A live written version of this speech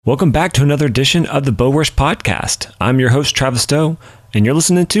Welcome back to another edition of the BowRush podcast. I'm your host, Travis Stowe, and you're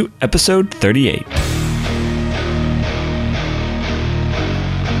listening to episode 38.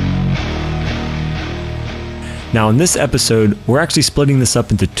 Now, in this episode, we're actually splitting this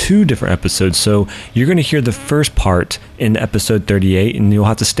up into two different episodes, so you're going to hear the first part in episode 38, and you'll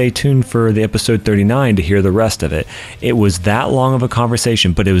have to stay tuned for the episode 39 to hear the rest of it. It was that long of a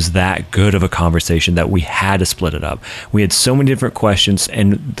conversation, but it was that good of a conversation that we had to split it up. We had so many different questions,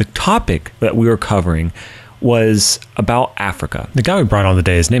 and the topic that we were covering was about Africa. The guy we brought on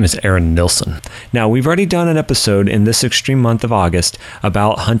today, his name is Neilson. Now, we've already done an episode in this extreme month of August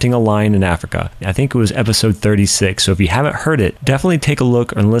about hunting a lion in Africa. I think it was episode 36, so if you haven't heard it, definitely take a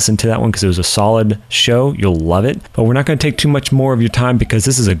look and listen to that one because it was a solid show. You'll love it. But we're not going to take too much more of your time because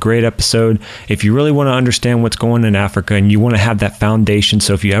this is a great episode. If you really want to understand what's going on in Africa and you want to have that foundation,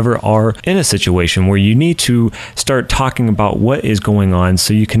 so if you ever are in a situation where you need to start talking about what is going on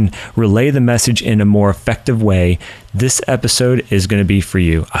so you can relay the message in a more effective way, this episode is going to be for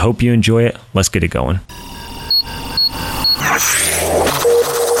you. I hope you enjoy it. Let's get it going.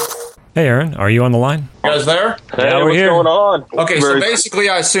 Hey, Aaron, are you on the line? You guys there? Hey, yeah, we're what's here. going on? Okay, so basically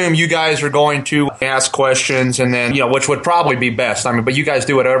I assume you guys are going to ask questions and then, which would probably be best. But you guys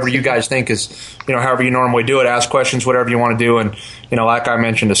do whatever you guys think is, however you normally do it. Ask questions, whatever you want to do. And, like I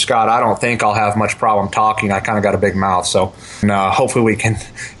mentioned to Scott, I don't think I'll have much problem talking. I kind of got a big mouth. So hopefully we can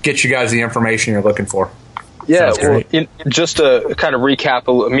get you guys the information you're looking for. Yeah, well, just to kind of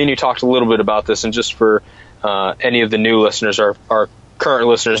recap, me and you talked a little bit about this, and just for any of the new listeners, our current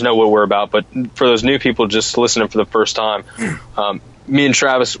listeners know what we're about, but for those new people just listening for the first time, me and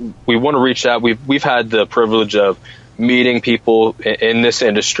Travis, we want to reach out. We've had the privilege of meeting people in this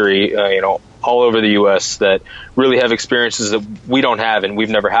industry, all over the U.S. that really have experiences that we don't have, and we've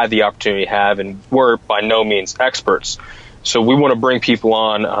never had the opportunity to have, and we're by no means experts. So we want to bring people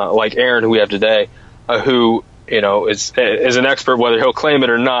on, like Aaron, who we have today, who is an expert, whether he'll claim it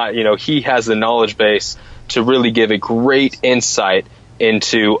or not. He has the knowledge base to really give a great insight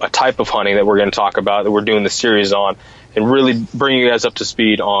into a type of hunting that we're going to talk about, that we're doing the series on, and really bring you guys up to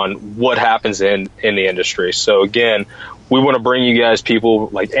speed on what happens in the industry. So again, we want to bring you guys people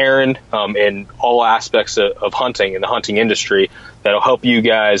like Aaron in all aspects of hunting in the hunting industry that'll help you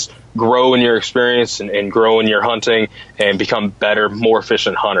guys grow in your experience and grow in your hunting and become better, more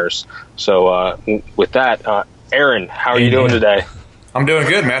efficient hunters. So with that, Aaron, how are you doing today? I'm doing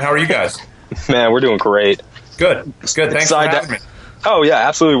good, man. How are you guys? Man, we're doing great. Good. It's good. Thanks for having me. Oh yeah,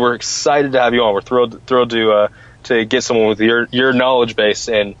 absolutely. We're excited to have you on. We're thrilled to get someone with your knowledge base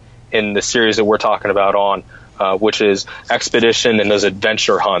in the series that we're talking about on, which is expedition and those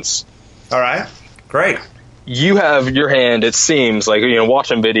adventure hunts. All right, great. You have your hand, it seems like,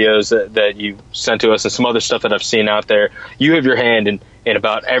 watching videos that you sent to us and some other stuff that I've seen out there. You have your hand in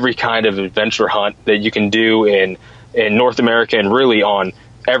about every kind of adventure hunt that you can do in North America and really on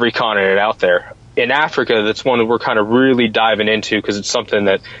every continent out there. In Africa, that's one that we're kind of really diving into because it's something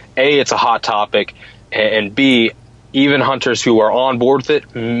that, A, it's a hot topic, and B, even hunters who are on board with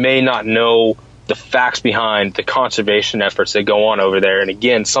it may not know the facts behind the conservation efforts that go on over there. And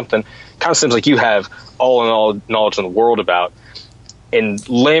again, something kind of seems like you have all knowledge in the world about. In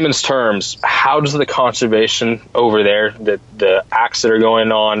layman's terms, how does the conservation over there, the acts that are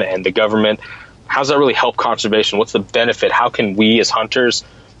going on and the government, how does that really help conservation? What's the benefit? How can we as hunters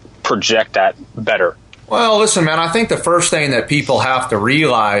project that better? Well, listen, man, I think the first thing that people have to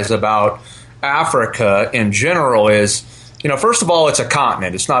realize about Africa in general is, first of all, it's a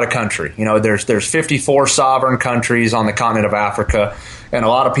continent. It's not a country. There's 54 sovereign countries on the continent of Africa, and a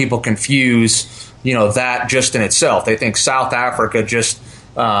lot of people confuse, that just in itself. They think South Africa just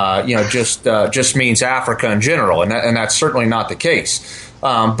means Africa in general, and that's certainly not the case.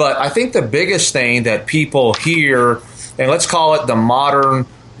 But I think the biggest thing that people here, and let's call it the modern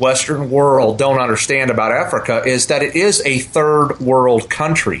Western world, don't understand about Africa is that it is a third world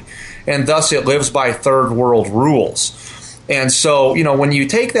country, and thus it lives by third world rules. And so, when you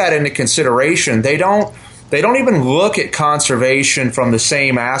take that into consideration, they don't even look at conservation from the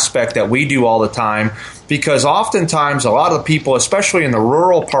same aspect that we do all the time, because oftentimes a lot of the people, especially in the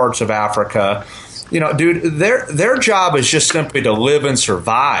rural parts of Africa, their job is just simply to live and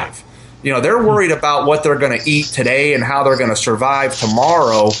survive. They're worried about what they're going to eat today and how they're going to survive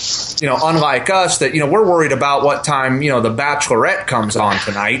tomorrow. Unlike us, that we're worried about what time the Bachelorette comes on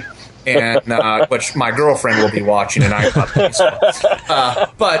tonight, and which my girlfriend will be watching tonight.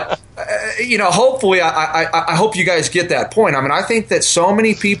 But hopefully, I hope you guys get that point. I think that so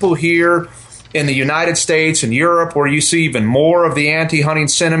many people here in the United States and Europe, where you see even more of the anti-hunting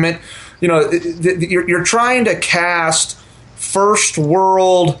sentiment, you're trying to cast first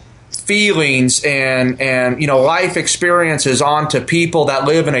world feelings and life experiences onto people that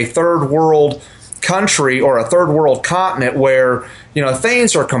live in a third world country or a third world continent where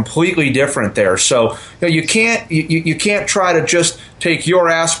things are completely different there. So you can't try to just take your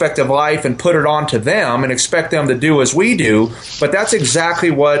aspect of life and put it onto them and expect them to do as we do. But that's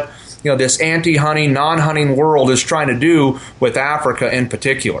exactly what this anti-hunting, non-hunting world is trying to do with Africa in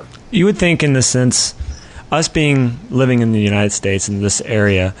particular. You would think, in the sense, us living in the United States in this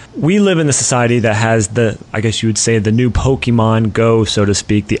area, we live in a society that has I guess you would say, the new Pokemon Go, so to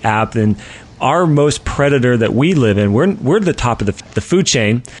speak, the app, and our most predator that we live in, we're the top of the food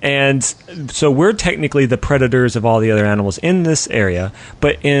chain, and so we're technically the predators of all the other animals in this area.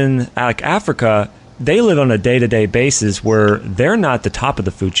 But in Africa, they live on a day-to-day basis where they're not the top of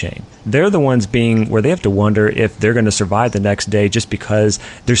the food chain. They're the ones where they have to wonder if they're going to survive the next day just because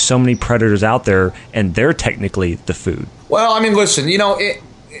there's so many predators out there and they're technically the food. Well, I mean, listen,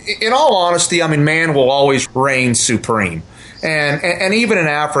 in all honesty, I mean, man will always reign supreme. And even in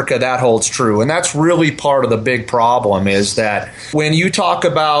Africa, that holds true. And that's really part of the big problem is that when you talk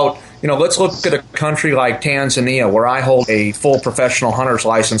about, let's look at a country like Tanzania, where I hold a full professional hunter's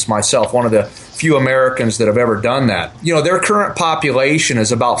license myself, one of the few Americans that have ever done that. Their current population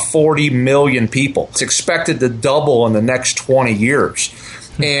is about 40 million people. It's expected to double in the next 20 years.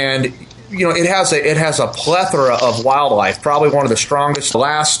 And it has a plethora of wildlife, probably one of the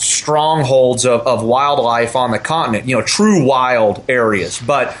last strongholds of wildlife on the continent, true wild areas.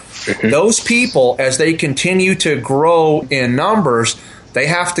 But those people, as they continue to grow in numbers, they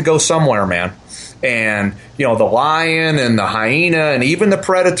have to go somewhere, man. And, the lion and the hyena and even the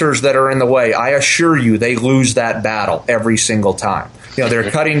predators that are in the way, I assure you, they lose that battle every single time.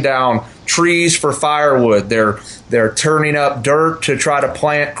 They're cutting down trees for firewood. They're turning up dirt to try to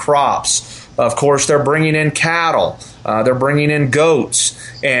plant crops. Of course, they're bringing in cattle. They're bringing in goats.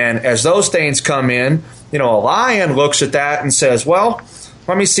 And as those things come in, a lion looks at that and says, well,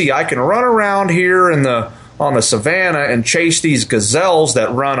 let me see. I can run around here on the savannah and chase these gazelles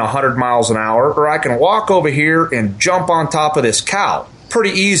that run 100 miles an hour, or I can walk over here and jump on top of this cow.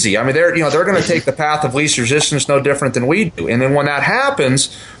 Pretty easy. I mean, they're going to take the path of least resistance, no different than we do. And then when that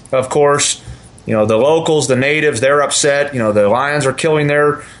happens, of course, the locals, the natives, they're upset. The lions are killing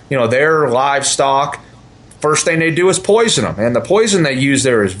their livestock. First thing they do is poison them, and the poison they use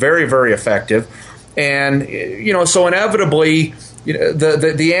there is very, very effective. And so inevitably,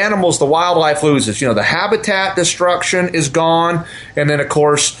 the animals, the wildlife loses. The habitat destruction is gone, and then of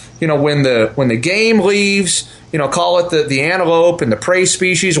course, when the game leaves, call it the antelope and the prey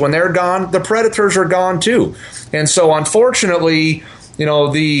species, when they're gone, the predators are gone too. And so, unfortunately,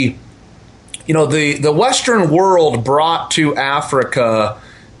 the Western world brought to Africa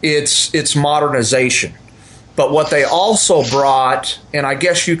its modernization. But what they also brought, and I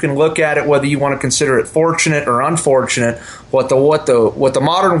guess you can look at it whether you want to consider it fortunate or unfortunate, what the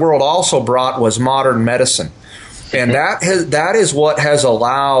modern world also brought was modern medicine. And that is what has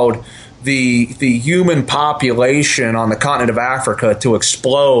allowed the human population on the continent of Africa to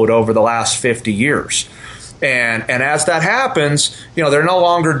explode over the last 50 years. And as that happens, they're no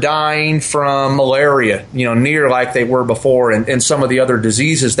longer dying from malaria, near like they were before, and some of the other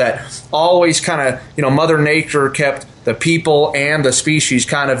diseases that always kind of, Mother Nature kept the people and the species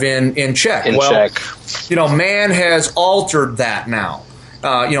kind of in check. Man has altered that now.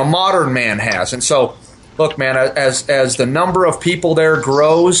 Modern man has. And so, look, man, as the number of people there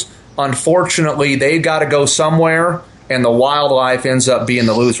grows, unfortunately, they've got to go somewhere. And the wildlife ends up being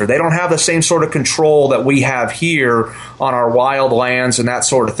the loser. They don't have the same sort of control that we have here on our wild lands and that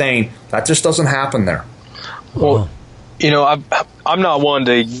sort of thing. That just doesn't happen there. Well, I'm not one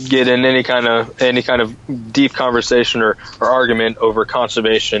to get in any kind of deep conversation or argument over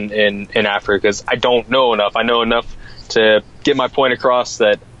conservation in Africa, because I don't know enough. I know enough to get my point across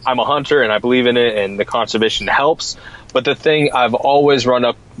that I'm a hunter and I believe in it, and the conservation helps. But the thing I've always run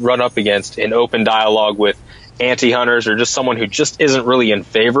up against in open dialogue with anti-hunters or just someone who just isn't really in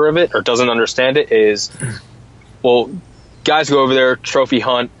favor of it or doesn't understand it is, well, guys go over there, trophy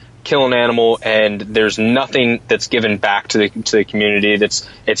hunt, kill an animal, and there's nothing that's given back to the community.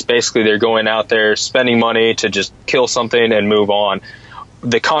 It's basically they're going out there spending money to just kill something and move on.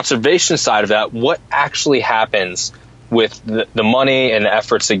 The conservation side of that, what actually happens with the money and the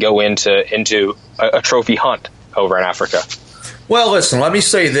efforts that go into a trophy hunt over in Africa? Well, listen, let me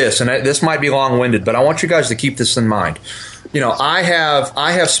say this, and this might be long-winded, but I want you guys to keep this in mind. I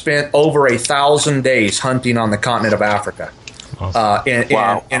have spent over 1,000 days hunting on the continent of Africa.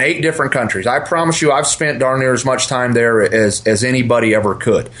 in 8 different countries. I promise you, I've spent darn near as much time there as anybody ever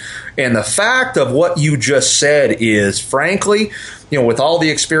could. And the fact of what you just said is, frankly, with all the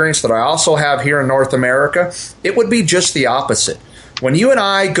experience that I also have here in North America, it would be just the opposite. When you and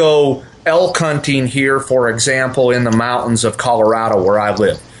I go elk hunting here, for example, in the mountains of Colorado where I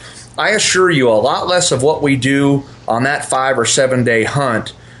live, I assure you a lot less of what we do on that 5 or 7 day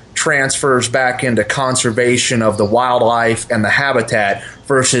hunt transfers back into conservation of the wildlife and the habitat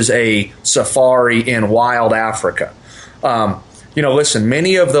versus a safari in wild Africa. Listen,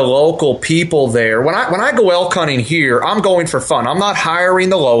 many of the local people there, when I go elk hunting here, I'm going for fun. I'm not hiring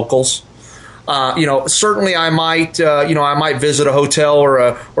the locals. Certainly I might visit a hotel or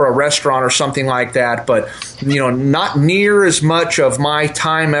a restaurant or something like that, but, not near as much of my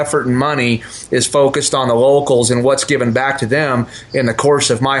time, effort, and money is focused on the locals and what's given back to them in the course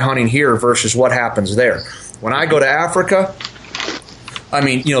of my hunting here versus what happens there. When I go to Africa,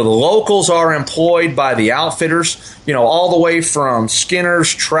 the locals are employed by the outfitters, all the way from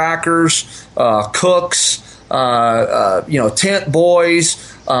skinners, trackers, cooks, tent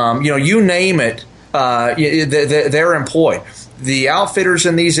boys, you name it, they're employed. The outfitters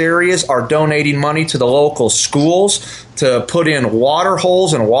in these areas are donating money to the local schools to put in water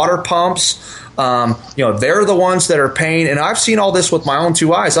holes and water pumps. They're the ones that are paying, and I've seen all this with my own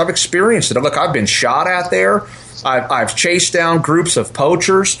 2 eyes. I've experienced it. Look, I've been shot at there. I've chased down groups of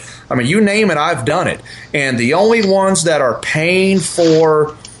poachers. You name it, I've done it. And the only ones that are paying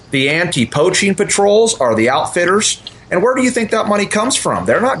for the anti-poaching patrols are the outfitters. And where do you think that money comes from?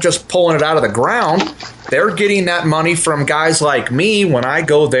 They're not just pulling it out of the ground. They're getting that money from guys like me when I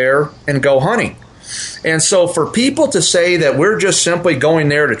go there and go hunting. And so for people to say that we're just simply going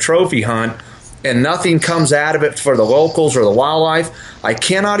there to trophy hunt and nothing comes out of it for the locals or the wildlife, I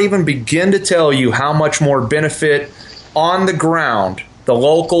cannot even begin to tell you how much more benefit on the ground the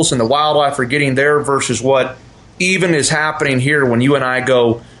locals and the wildlife are getting there versus what even is happening here when you and I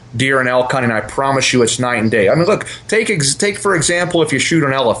go deer and elk hunting. I promise you it's night and day. Look, take for example, if you shoot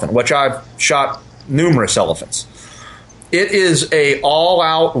an elephant, which I've shot numerous elephants. It is a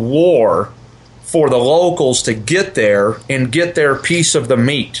all-out war for the locals to get there and get their piece of the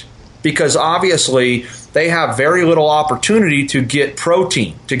meat, because obviously they have very little opportunity to get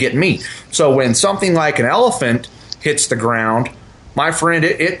protein, to get meat. So when something like an elephant hits the ground, my friend,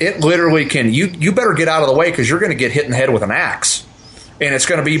 it literally can, you better get out of the way because you're going to get hit in the head with an axe. And it's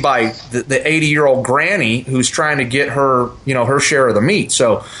going to be by the 80-year-old granny who's trying to get her, her share of the meat.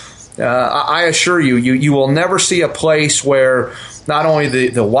 So I assure you, you will never see a place where not only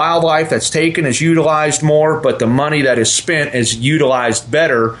the wildlife that's taken is utilized more, but the money that is spent is utilized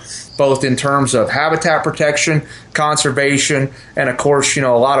better, both in terms of habitat protection, conservation, and of course, a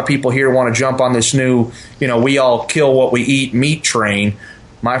lot of people here want to jump on this new, we all kill what we eat meat train.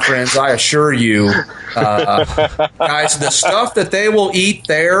 My friends, I assure you, guys, the stuff that they will eat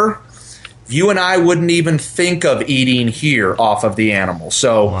there, you and I wouldn't even think of eating here off of the animal.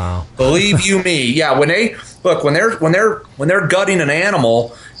 So, wow. Believe you me, yeah. When they're gutting an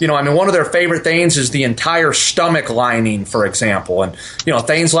animal, one of their favorite things is the entire stomach lining, for example, and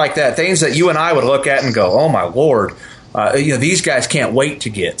things like that, things that you and I would look at and go, oh my Lord, these guys can't wait to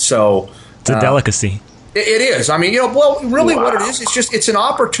get. So it's a delicacy. It is. Really what it is, it's an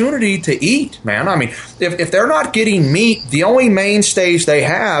opportunity to eat, man. If they're not getting meat, the only mainstays they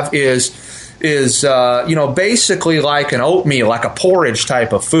have is basically like an oatmeal, like a porridge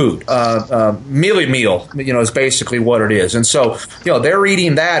type of food. Mealy meal, is basically what it is. And so, they're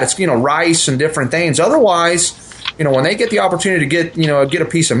eating that. It's, rice and different things. Otherwise, when they get the opportunity to get a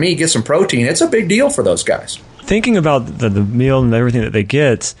piece of meat, get some protein, it's a big deal for those guys. Thinking about the meal and everything that they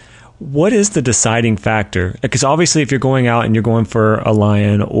get, what is the deciding factor? Because obviously if you're going out and you're going for a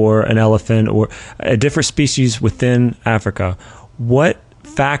lion or an elephant or a different species within Africa, what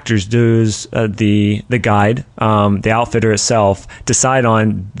factors does the guide, the outfitter itself, decide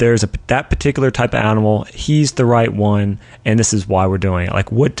on? There's that particular type of animal, he's the right one, and this is why we're doing it.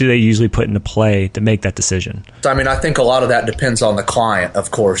 Like, what do they usually put into play to make that decision? I think a lot of that depends on the client,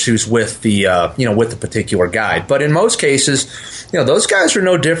 of course, who's with the with the particular guide. But in most cases, those guys are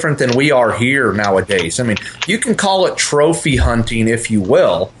no different than we are here nowadays. You can call it trophy hunting, if you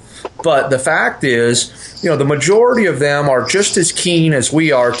will. But the fact is, the majority of them are just as keen as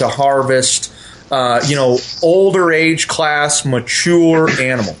we are to harvest, older age class, mature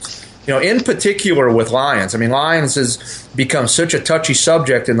animals. In particular with lions. Lions has become such a touchy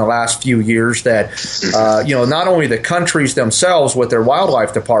subject in the last few years that, not only the countries themselves with their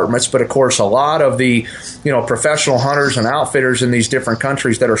wildlife departments, but of course a lot of the, professional hunters and outfitters in these different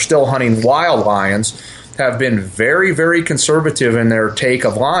countries that are still hunting wild lions, have been very, very conservative in their take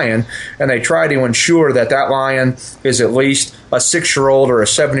of lion, and they try to ensure that that lion is at least a 6-year-old or a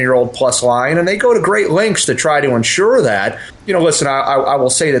 7-year-old plus lion, and they go to great lengths to try to ensure that. Listen, I will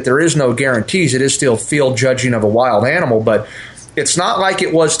say that there is no guarantees. It is still field judging of a wild animal, but it's not like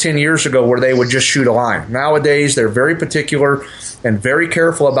it was 10 years ago where they would just shoot a lion. Nowadays, they're very particular and very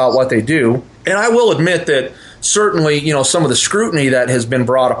careful about what they do. And I will admit that certainly, some of the scrutiny that has been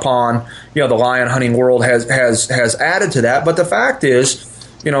brought upon, the lion hunting world has added to that. But the fact is,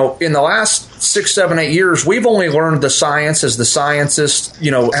 in the last 6, 7, 8 years, we've only learned the science as the scientists,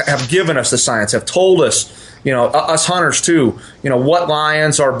 have given us the science, have told us, us hunters too, what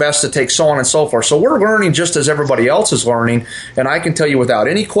lions are best to take, so on and so forth. So we're learning just as everybody else is learning. And I can tell you without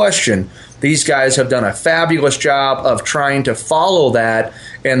any question, these guys have done a fabulous job of trying to follow that,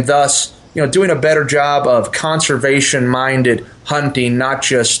 and thus, doing a better job of conservation-minded hunting, not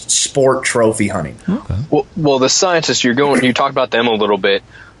just sport trophy hunting. Okay. Well, the scientists you talked about them a little bit.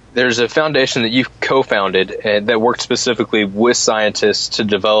 There's a foundation that you co-founded that worked specifically with scientists to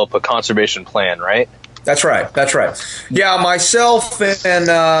develop a conservation plan, right? That's right. Yeah, myself and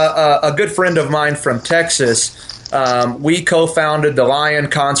a good friend of mine from Texas, we co-founded the Lion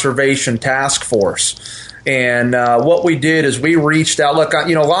Conservation Task Force. And what we did is we reached out. Look,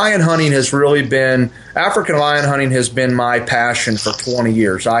 lion hunting has really been, African lion hunting has been my passion for 20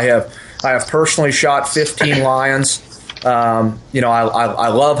 years. I have personally shot 15 lions. I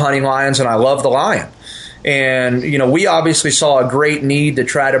love hunting lions, and I love the lion. And, we obviously saw a great need to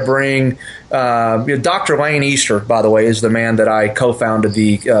try to bring, Dr. Lane Easter, by the way, is the man that I co-founded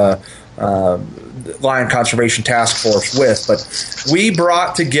the Lion Conservation Task Force with. But we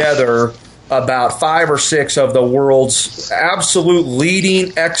brought together about 5 or 6 of the world's absolute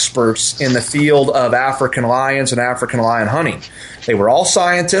leading experts in the field of African lions and African lion hunting. They were all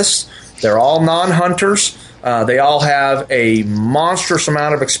scientists. They're all non-hunters. They all have a monstrous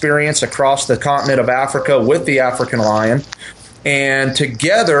amount of experience across the continent of Africa with the African lion. And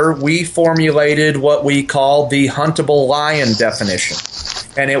together, we formulated what we call the huntable lion definition.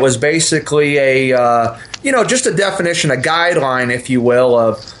 And it was basically just a definition, a guideline, if you will,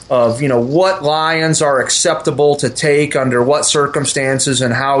 of what lions are acceptable to take under what circumstances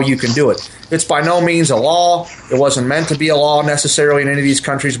and how you can do it. It's by no means a law. It wasn't meant to be a law necessarily in any of these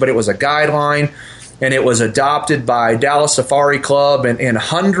countries, but it was a guideline, and it was adopted by Dallas Safari Club and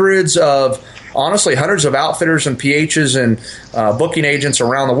hundreds of outfitters and PHs and booking agents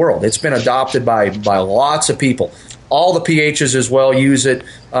around the world. It's been adopted by lots of people. All the PHs as well use it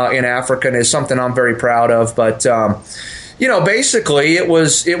in Africa, and is something I'm very proud of. But basically it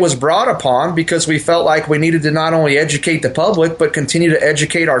was brought upon because we felt like we needed to not only educate the public, but continue to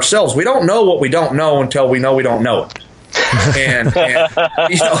educate ourselves. We don't know what we don't know until we know we don't know it. and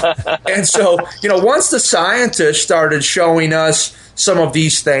so once the scientists started showing us some of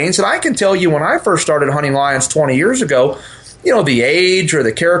these things, and I can tell you when I first started hunting lions 20 years ago, the age or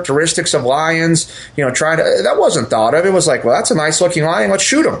the characteristics of lions, that wasn't thought of. It was like, well, that's a nice looking lion, let's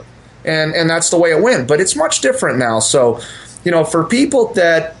shoot him. And that's the way it went. But it's much different now. So, for people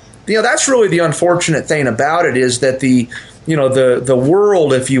that, that's really the unfortunate thing about it, is that the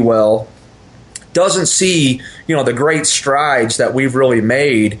world, if you will, doesn't see, the great strides that we've really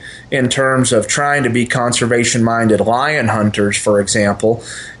made in terms of trying to be conservation-minded lion hunters, for example.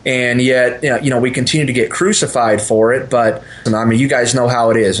 And yet, we continue to get crucified for it. But, you guys know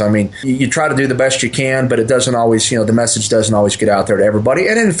how it is. You try to do the best you can, but it doesn't always, the message doesn't always get out there to everybody.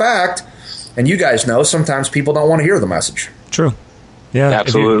 And in fact, and you guys know, sometimes people don't want to hear the message. True. Yeah,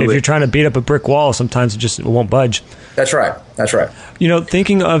 absolutely. If you're trying to beat up a brick wall, sometimes it won't budge. That's right.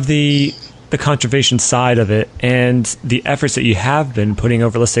 Thinking of the conservation side of it and the efforts that you have been putting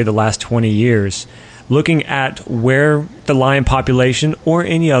over, let's say, the last 20 years, looking at where the lion population or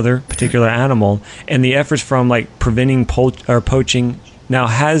any other particular animal and the efforts from preventing poaching, now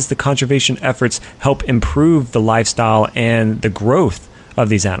has the conservation efforts help improve the lifestyle and the growth of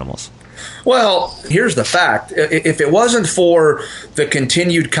these animals? Well, here's the fact. If it wasn't for the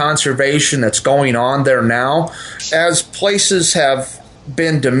continued conservation that's going on there now, as places have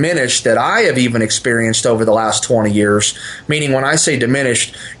been diminished that I have even experienced over the last 20 years, meaning when I say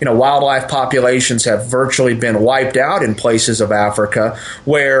diminished, wildlife populations have virtually been wiped out in places of Africa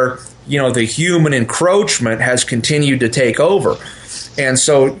where, the human encroachment has continued to take over. And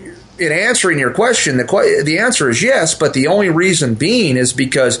so in answering your question, the answer is yes, but the only reason being is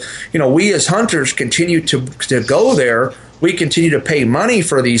because, we as hunters continue to go there. We continue to pay money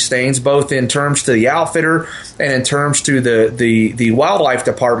for these things, both in terms to the outfitter and in terms to the wildlife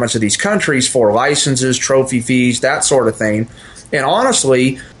departments of these countries for licenses, trophy fees, that sort of thing. And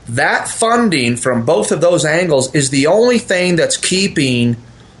honestly, That funding from both of those angles is the only thing that's keeping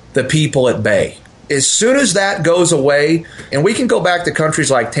the people at bay. As soon as that goes away, and we can go back to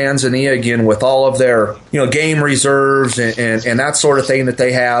countries like Tanzania again with all of their game reserves and that sort of thing that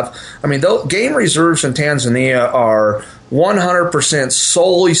they have. I mean, those game reserves in Tanzania are 100%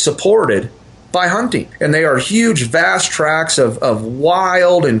 solely supported by hunting. And they are huge, vast tracts of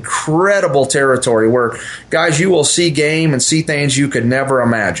wild, incredible territory where, guys, you will see game and see things you could never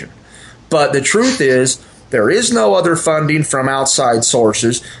imagine. But the truth is, there is no other funding from outside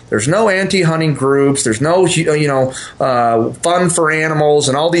sources. There's no anti-hunting groups. There's no, fund for animals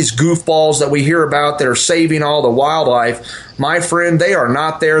and all these goofballs that we hear about that are saving all the wildlife. My friend, they are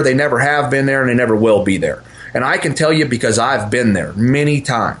not there. They never have been there, and they never will be there. And I can tell you because I've been there many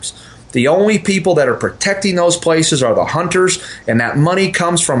times. The only people that are protecting those places are the hunters, and that money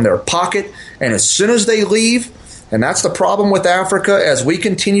comes from their pocket. And as soon as they leave, and that's the problem with Africa, as we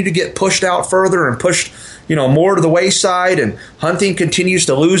continue to get pushed out further and pushed more to the wayside, and hunting continues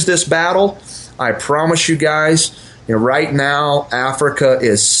to lose this battle, I promise you guys, right now, Africa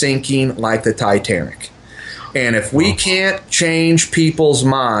is sinking like the Titanic. And if we can't change people's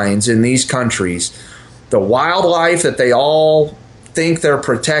minds in these countries, the wildlife that they all think they're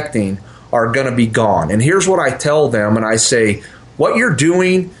protecting are going to be gone. And here's what I tell them, and I say, what you're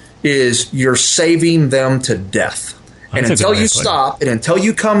doing is you're saving them to death. And until you stop, and until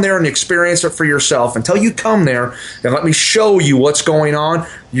you come there and experience it for yourself, until you come there and let me show you what's going on,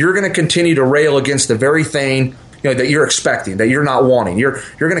 you're going to continue to rail against the very thing that you're expecting, that you're not wanting. You're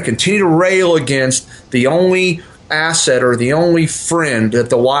going to continue to rail against the only asset or the only friend that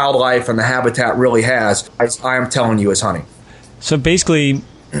the wildlife and the habitat really has, I am telling you, is hunting. So basically,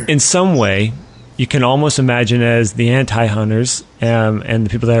 in some way, you can almost imagine as the anti-hunters and the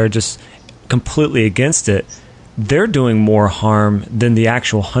people that are just completely against it, they're doing more harm than the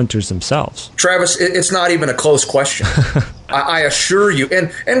actual hunters themselves. Travis, it's not even a close question. I assure you.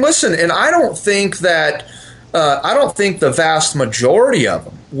 And listen, and I don't think the vast majority of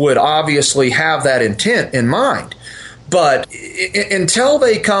them would obviously have that intent in mind. But until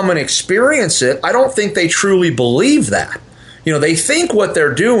they come and experience it, I don't think they truly believe that. They think what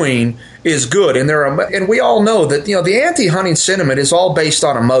they're doing is good, and we all know that the anti-hunting sentiment is all based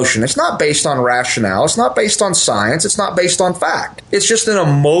on emotion. It's not based on rationale. It's not based on science. It's not based on fact. It's just an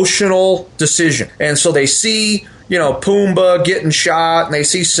emotional decision. And so they see Pumbaa getting shot, and they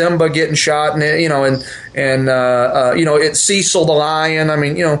see Simba getting shot, and it's Cecil the lion. I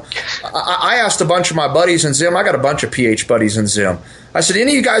mean, I asked a bunch of my buddies in Zim. I got a bunch of PH buddies in Zim. I said,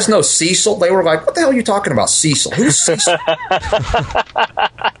 any of you guys know Cecil? They were like, what the hell are you talking about, Cecil? Who's Cecil?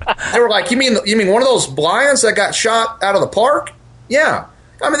 They were like, you mean one of those lions that got shot out of the park? Yeah.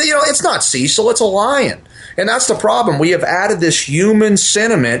 I mean, it's not Cecil, it's a lion. And that's the problem. We have added this human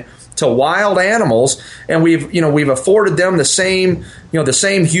sentiment to wild animals, and we've afforded them the same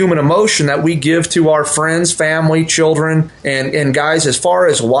human emotion that we give to our friends, family, children, and guys. As far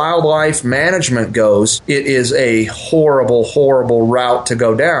as wildlife management goes, it is a horrible, horrible route to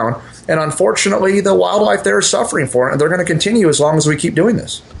go down, and unfortunately, the wildlife there is suffering for it, and they're going to continue as long as we keep doing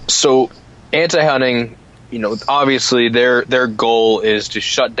this. So, anti-hunting, obviously their goal is to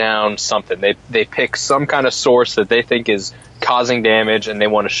shut down something. They pick some kind of source that they think is causing damage, and they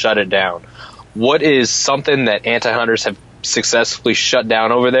want to shut it down. What is something that anti-hunters have successfully shut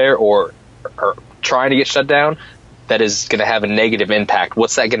down over there, or trying to get shut down, that is going to have a negative impact?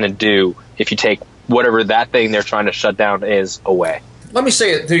 What's that going to do if you take whatever that thing they're trying to shut down is away? Let me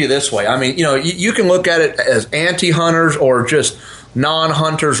say it to you this way. I mean, you can look at it as anti-hunters or just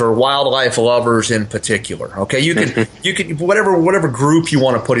non-hunters or wildlife lovers in particular. Okay, you can whatever group you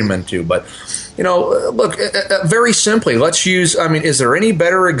want to put them into. But look, very simply, let's use. I mean, is there any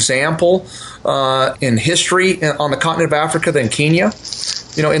better example in history on the continent of Africa than Kenya?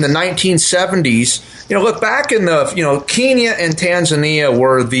 In the 1970s, look back in the Kenya and Tanzania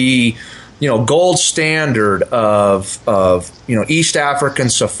were the gold standard of East African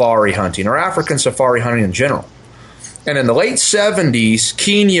safari hunting or African safari hunting in general. And in the late 70s,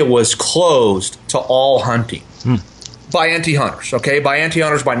 Kenya was closed to all hunting by anti-hunters, by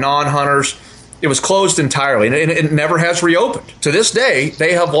anti-hunters, by non-hunters. It was closed entirely, and it never has reopened. To this day,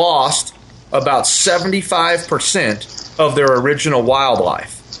 they have lost about 75% of their original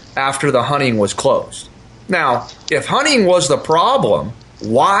wildlife after the hunting was closed. Now, if hunting was the problem,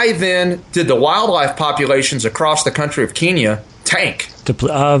 why then did the wildlife populations across the country of Kenya tank?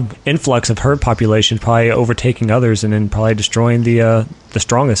 The influx of herd population probably overtaking others and then probably destroying the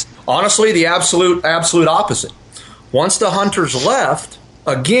strongest. Honestly, the absolute opposite. Once the hunters left,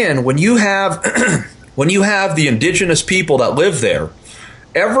 again, when you have the indigenous people that live there,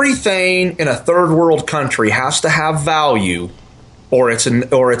 everything in a third world country has to have value, or it's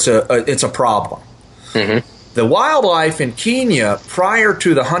a problem. Mm-hmm. The wildlife in Kenya prior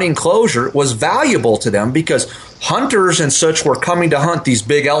to the hunting closure was valuable to them because hunters and such were coming to hunt these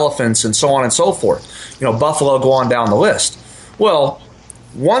big elephants and so on and so forth. Buffalo, go on down the list. Well,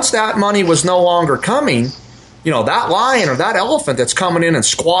 once that money was no longer coming, that lion or that elephant that's coming in and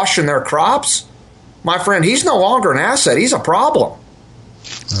squashing their crops, my friend, he's no longer an asset. He's a problem.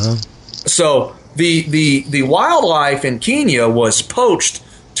 So the wildlife in Kenya was poached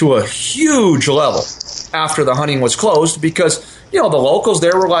to a huge level after the hunting was closed because, the locals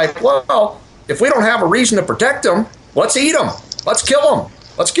there were like, well, if we don't have a reason to protect them, let's eat them. Let's kill them.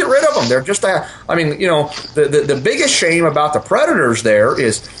 Let's get rid of them. They're just, the biggest shame about the predators there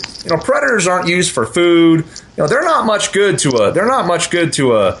is, predators aren't used for food. They're not much good to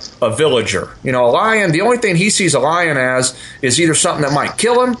a villager. A lion, the only thing he sees a lion as is either something that might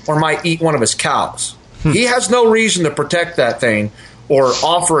kill him or might eat one of his cows. He has no reason to protect that thing or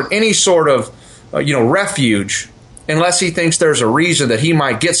offer it any sort of refuge unless he thinks there's a reason that he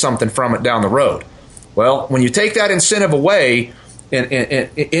might get something from it down the road. Well, when you take that incentive away, and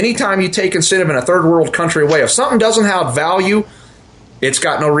anytime you take incentive in a third world country away, if something doesn't have value, it's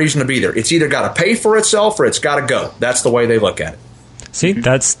got no reason to be there. It's either got to pay for itself or it's got to go. That's the way they look at it. See,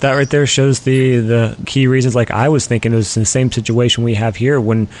 that right there shows the key reasons. Like I was thinking, it was the same situation we have here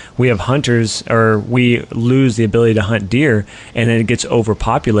when we have hunters or we lose the ability to hunt deer, and then it gets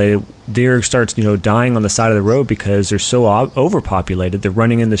overpopulated. Deer starts dying on the side of the road because they're so overpopulated. They're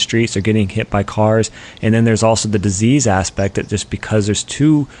running in the streets, they're getting hit by cars, and then there's also the disease aspect that just because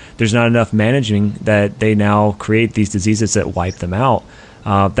there's not enough managing that they now create these diseases that wipe them out.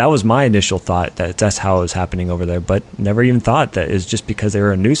 That was my initial thought, that's how it was happening over there, but never even thought that it's just because they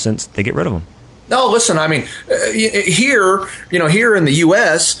were a nuisance, they get rid of them. No, listen, here in the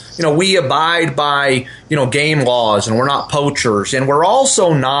U.S., we abide by, game laws, and we're not poachers, and we're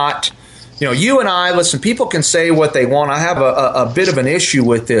also not, you and I, listen, people can say what they want. I have a bit of an issue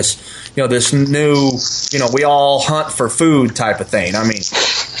with this, this new, we all hunt for food type of thing.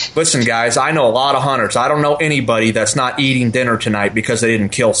 Listen, guys, I know a lot of hunters. I don't know anybody that's not eating dinner tonight because they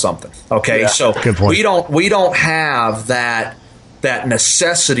didn't kill something. Okay, yeah, so we don't have that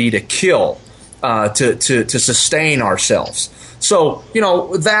necessity to kill to sustain ourselves. So,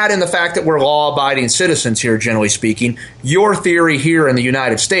 that and the fact that we're law-abiding citizens here, generally speaking, your theory here in the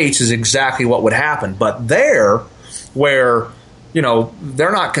United States is exactly what would happen. But there, where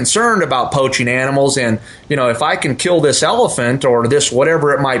they're not concerned about poaching animals, and if I can kill this elephant or this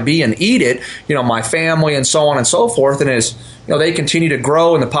whatever it might be and eat it, my family and so on and so forth, and as they continue to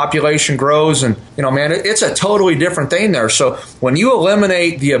grow and the population grows, and it's a totally different thing there. So when you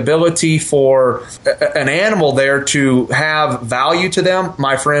eliminate the ability for an animal there to have value to them,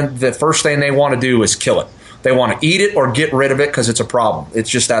 my friend, the first thing they want to do is kill it. They want to eat it or get rid of it because it's a problem. It's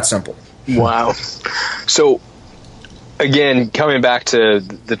just that simple. Wow. So again, coming back to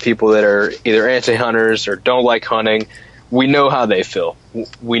the people that are either anti-hunters or don't like hunting, we know how they feel.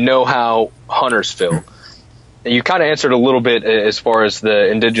 We know how hunters feel. And you kind of answered a little bit as far as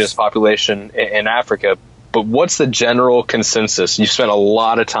the indigenous population in Africa, but what's the general consensus? You spent a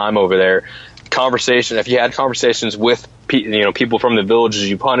lot of time over there. If you had conversations with people from the villages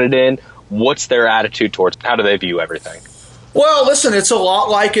you hunted in, what's their attitude towards it? How do they view everything? Well, listen, it's a lot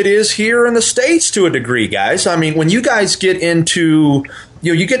like it is here in the States to a degree, guys. When you guys get into,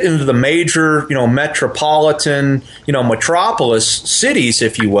 you get into the major, metropolitan, metropolis cities,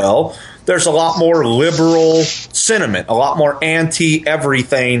 if you will, there's a lot more liberal sentiment, a lot more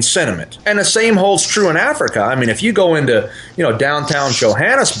anti-everything sentiment. And the same holds true in Africa. If you go into, downtown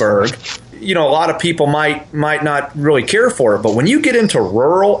Johannesburg, a lot of people might not really care for it. But when you get into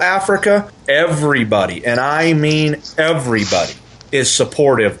rural Africa, everybody, and I mean everybody, is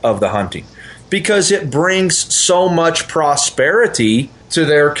supportive of the hunting because it brings so much prosperity to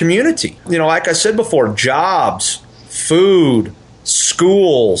their community. Like I said before, jobs, food,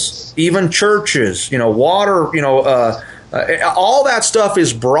 schools, even churches, water, all that stuff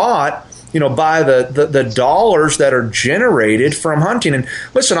is brought by the dollars that are generated from hunting. And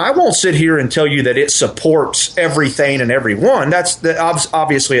listen, I won't sit here and tell you that it supports everything and everyone.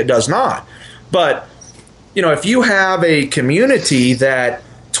 Obviously it does not. But, if you have a community that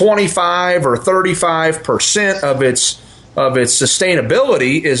 25 or 35% of its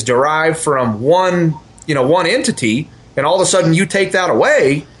sustainability is derived from one entity, and all of a sudden you take that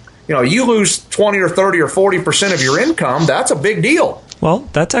away, you lose 20 or 30 or 40% of your income, that's a big deal. Well,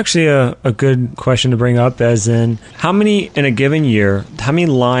 that's actually a good question to bring up, as in how many in a given year, how many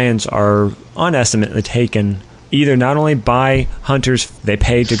lions are on estimate taken either not only by hunters they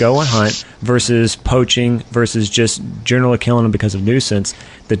pay to go and hunt versus poaching versus just generally killing them because of nuisance,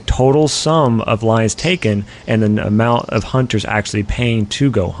 the total sum of lions taken and the amount of hunters actually paying to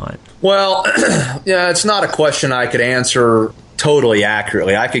go hunt? Well, yeah, it's not a question I could answer totally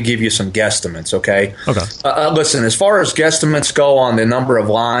accurately. I could give you some guesstimates, okay? Okay. Listen, as far as guesstimates go on the number of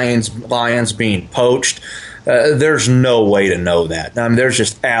lions being poached, there's no way to know that. I mean, there's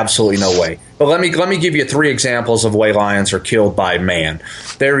just absolutely no way. But let me give you 3 examples of way lions are killed by man.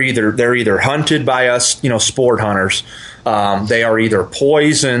 They're either hunted by us, sport hunters. They are either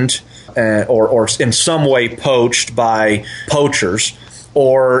poisoned or in some way poached by poachers.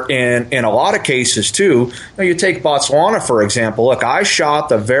 Or in a lot of cases, too, you take Botswana, for example. Look, I shot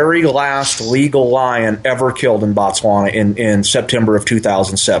the very last legal lion ever killed in Botswana in September of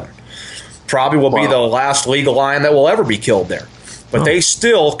 2007. Probably will be the last legal lion that will ever be killed there. But they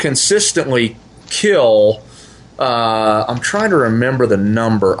still consistently kill. I'm trying to remember the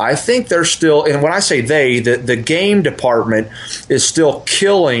number. I think they're still, and when I say they, the game department is still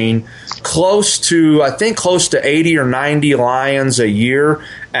killing close to 80 or 90 lions a year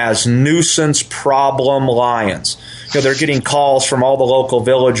as nuisance problem lions. They're getting calls from all the local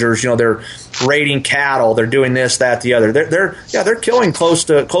villagers. They're raiding cattle. They're doing this, that, the other. They're killing close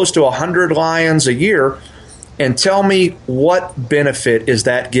to 100 lions a year. And tell me, what benefit is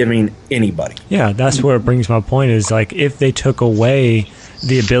that giving anybody? Yeah, that's where it brings my point is, like, if they took away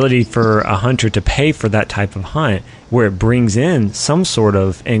the ability for a hunter to pay for that type of hunt, where it brings in some sort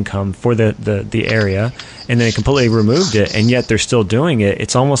of income for the area, and then they completely removed it, and yet they're still doing it,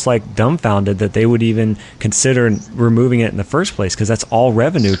 it's almost like dumbfounded that they would even consider removing it in the first place, because that's all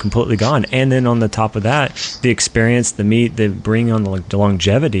revenue completely gone. And then on the top of that, the experience, the meat, they bring on the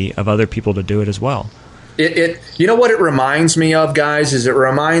longevity of other people to do it as well. You know what it reminds me of, guys, is it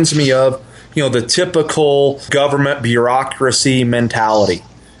reminds me of, the typical government bureaucracy mentality.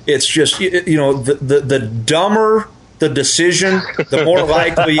 It's just, the dumber the decision, the more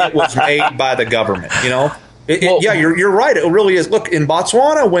likely it was made by the government, Yeah, you're right. It really is. Look, in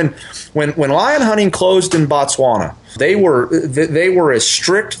Botswana, when lion hunting closed in Botswana, they were as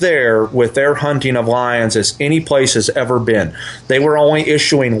strict there with their hunting of lions as any place has ever been. They were only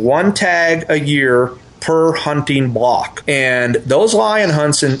issuing 1 tag a year per hunting block. And those lion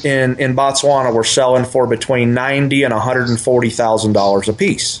hunts in Botswana were selling for between $90,000 and $140,000 a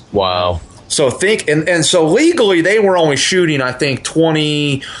piece. Wow. So so legally they were only shooting, I think,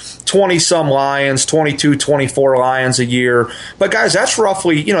 20 some lions, 22, 24 lions a year. But guys, that's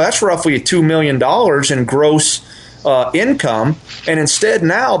roughly $2 million in gross income. And instead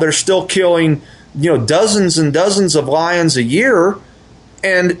now they're still killing, dozens and dozens of lions a year,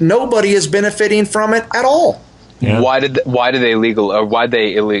 and nobody is benefiting from it at all. Yeah. Why'd they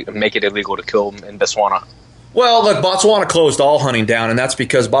make it illegal to kill in Botswana? Well, look, Botswana closed all hunting down, and that's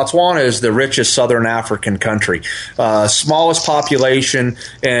because Botswana is the richest southern African country, smallest population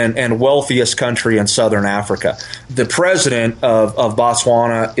and wealthiest country in southern Africa. The president of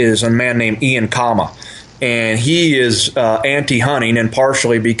Botswana is a man named Ian Khama. And he is anti-hunting, and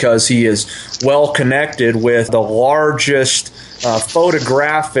partially because he is well connected with the largest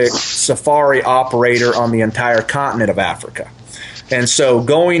photographic safari operator on the entire continent of Africa. And so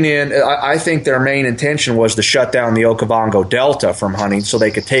going in, I think their main intention was to shut down the Okavango Delta from hunting so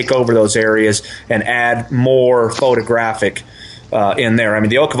they could take over those areas and add more photographic in there. I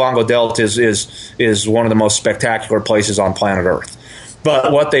mean, the Okavango Delta is one of the most spectacular places on planet Earth.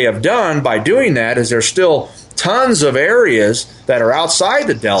 But what they have done by doing that is there's still tons of areas that are outside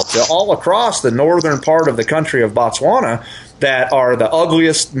the Delta, all across the northern part of the country of Botswana, that are the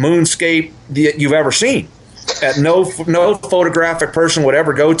ugliest moonscape that you've ever seen. That no photographic person would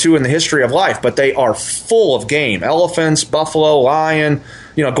ever go to in the history of life, but they are full of game. Elephants, buffalo, lion,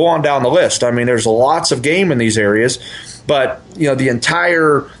 go on down the list. I mean, there's lots of game in these areas, but the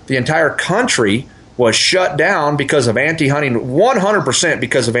entire country was shut down because of anti-hunting, 100%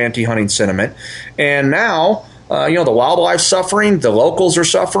 because of anti-hunting sentiment. And now, the wildlife's suffering, the locals are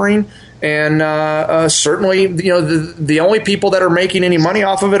suffering, and certainly, the only people that are making any money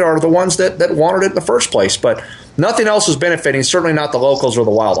off of it are the ones that wanted it in the first place. But nothing else is benefiting, certainly not the locals or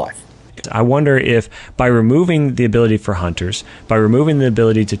the wildlife. I wonder if by removing the ability for hunters, by removing the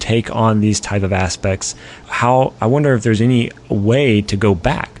ability to take on these type of aspects, I wonder if there's any way to go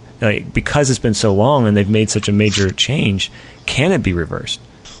back. Like, because it's been so long and they've made such a major change, can it be reversed?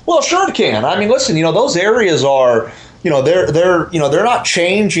 Well, sure it can. I mean, listen, those areas are, they're not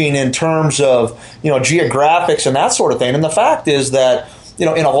changing in terms of, geographics and that sort of thing. And the fact is that, in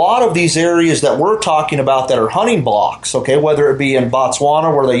a lot of these areas that we're talking about that are hunting blocks, okay, whether it be in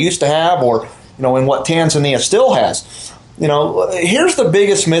Botswana where they used to have, or, in what Tanzania still has. Here's the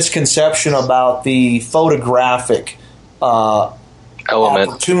biggest misconception about the photographic element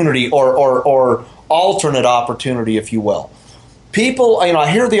opportunity or alternate opportunity, if you will. People,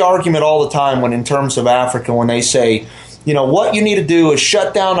 I hear the argument all the time when in terms of Africa when they say, what you need to do is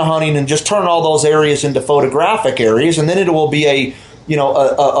shut down the hunting and just turn all those areas into photographic areas, and then it will be a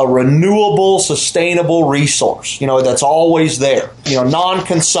renewable, sustainable resource, that's always there,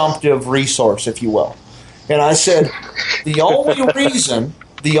 non-consumptive resource, if you will. And I said, the only reason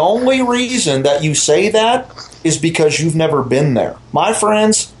that you say that is because you've never been there. My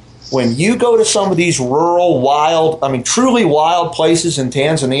friends, when you go to some of these rural, truly wild places in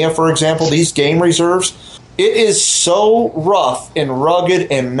Tanzania, for example, these game reserves, it is so rough and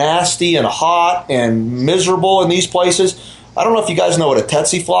rugged and nasty and hot and miserable in these places. I don't know if you guys know what a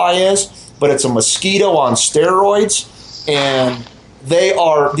tsetse fly is, but it's a mosquito on steroids, and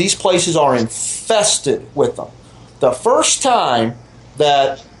these places are infested with them. The first time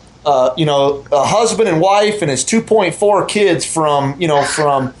that a husband and wife and his 2.4 kids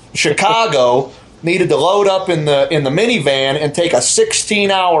from Chicago needed to load up in the minivan and take a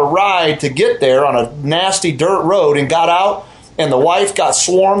 16-hour ride to get there on a nasty dirt road, and got out, and the wife got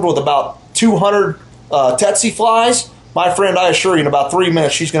swarmed with about 200 tsetse flies. My friend, I assure you, in about 3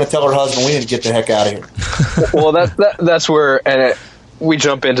 minutes, she's going to tell her husband, we need to get the heck out of here. Well, that's where, we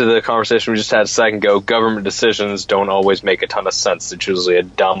jump into the conversation we just had a second ago. Government decisions don't always make a ton of sense. It's usually a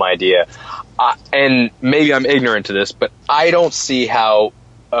dumb idea. And maybe I'm ignorant to this, but I don't see how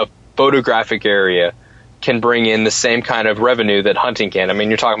a photographic area can bring in the same kind of revenue that hunting can. I mean,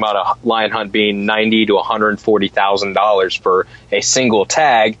 you're talking about a lion hunt being $90,000 to $140,000 for a single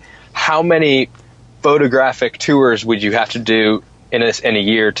tag. How many photographic tours would you have to do in a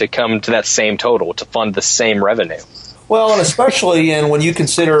year to come to that same total, to fund the same revenue? Well, and especially when you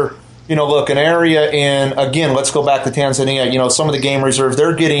consider, look, an area again, let's go back to Tanzania, some of the game reserves,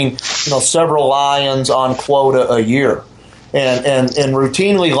 they're getting, several lions on quota a year. And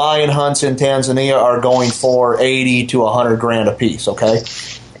routinely lion hunts in Tanzania are going for 80 to 100 grand a piece, okay?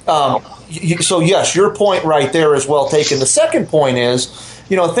 So yes, your point right there is well taken. The second point is,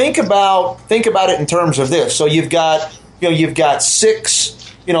 think about it in terms of this. So you've got 6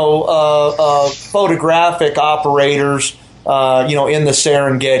 photographic operators, in the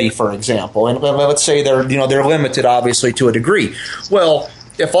Serengeti, for example, and let's say they're limited, obviously, to a degree. Well,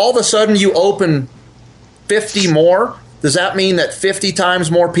 if all of a sudden you open 50 more, does that mean that 50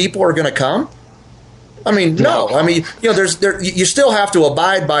 times more people are going to come? I mean, no. I mean, you still have to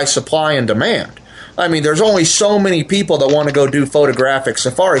abide by supply and demand. I mean, there's only so many people that want to go do photographic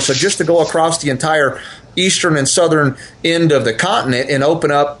safari. So just to go across the entire eastern and southern end of the continent and open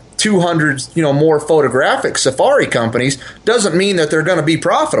up 200, more photographic safari companies doesn't mean that they're going to be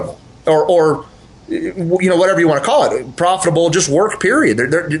profitable or whatever you want to call it, profitable, just work, period.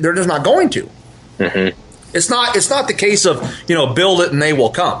 They're just not going to. Mm-hmm. It's not the case of, build it and they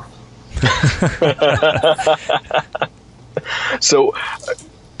will come. So,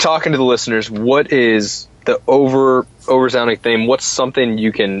 talking to the listeners, what is the oversounding theme? What's something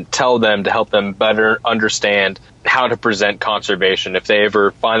you can tell them to help them better understand how to present conservation if they ever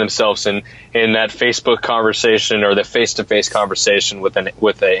find themselves in that Facebook conversation or the face-to-face conversation with an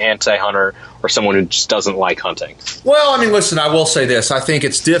anti-hunter or someone who just doesn't like hunting? Well, I mean, listen, I will say this. I think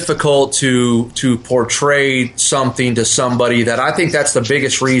it's difficult to portray something to somebody that I think that's the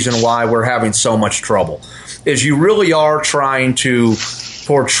biggest reason why we're having so much trouble, is you really are trying to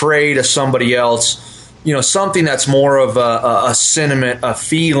portray to somebody else something that's more of a sentiment, a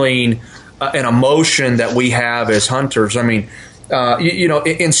feeling, an emotion that we have as hunters. I mean,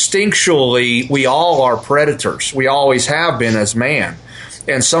 instinctually, we all are predators. We always have been as man.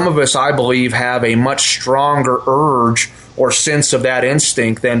 And some of us, I believe, have a much stronger urge or sense of that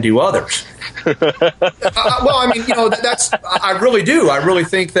instinct than do others. Well, I mean, I really do. I really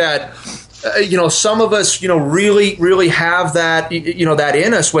think that some of us, really have that, that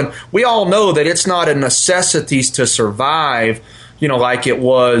in us, when we all know that it's not a necessity to survive, like it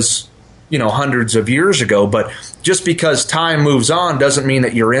was, hundreds of years ago. But just because time moves on doesn't mean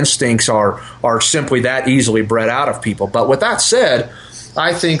that your instincts are simply that easily bred out of people. But with that said,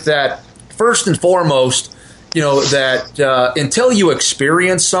 I think that first and foremost, that until you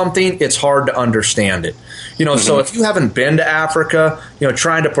experience something, it's hard to understand it. Mm-hmm. So if you haven't been to Africa,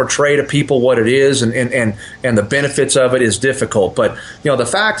 trying to portray to people what it is and the benefits of it is difficult. But, the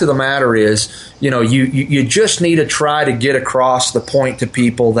fact of the matter is, you just need to try to get across the point to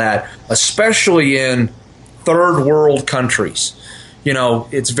people that, especially in third world countries,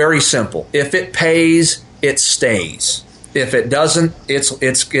 it's very simple. If it pays, it stays. If it doesn't,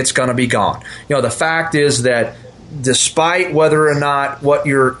 it's going to be gone. The fact is that despite whether or not what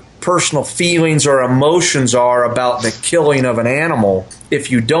your personal feelings or emotions are about the killing of an animal, if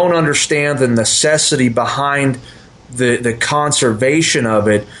you don't understand the necessity behind the conservation of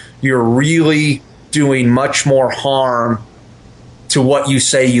it, you're really doing much more harm to what you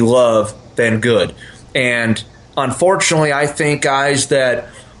say you love than good. And unfortunately, I think, guys,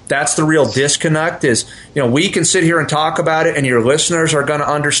 that's the real disconnect is, we can sit here and talk about it and your listeners are going to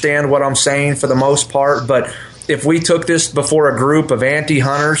understand what I'm saying for the most part. But if we took this before a group of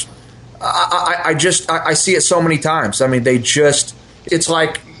anti-hunters, I see it so many times. I mean, it's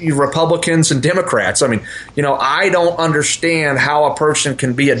like Republicans and Democrats. I mean, I don't understand how a person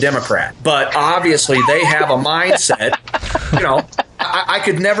can be a Democrat, but obviously they have a mindset. I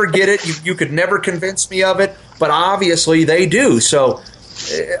could never get it. You could never convince me of it, but obviously they do. So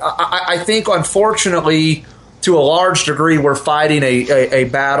I think, unfortunately, to a large degree, we're fighting a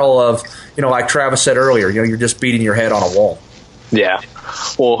battle of, like Travis said earlier, you're just beating your head on a wall. Yeah.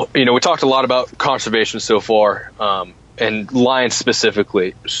 Well, we talked a lot about conservation so far, and lions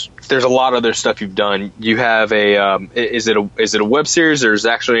specifically. There's a lot of other stuff you've done. You have is it a web series or is it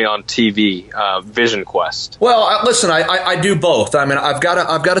actually on TV? Vision Quest. Well, listen, I do both. I mean, I've got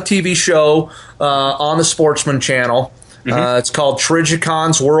a TV show on the Sportsman Channel. Mm-hmm. It's called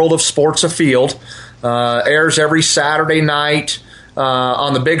Trigicon's World of Sports Afield. Airs every Saturday night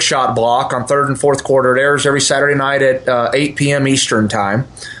on the Big Shot block on third and fourth quarter. It airs every Saturday night at 8 p.m. Eastern time.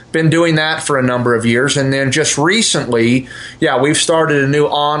 Been doing that for a number of years. And then just recently, we've started a new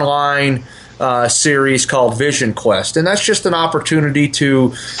online series called Vision Quest. And that's just an opportunity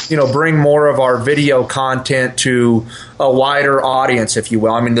to, bring more of our video content to a wider audience, if you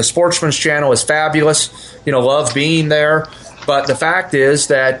will. I mean, the Sportsman's Channel is fabulous. Love being there. But the fact is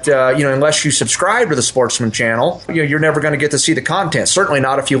that, unless you subscribe to the Sportsman Channel, you're never going to get to see the content. Certainly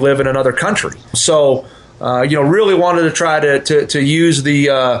not if you live in another country. So, really wanted to try to use the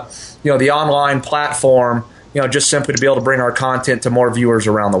online platform, just simply to be able to bring our content to more viewers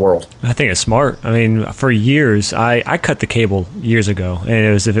around the world. I think it's smart. I mean, for years, I cut the cable years ago, and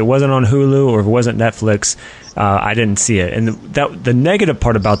it was, if it wasn't on Hulu or if it wasn't Netflix, I didn't see it. And the negative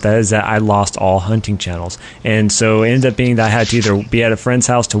part about that is that I lost all hunting channels. And so it ended up being that I had to either be at a friend's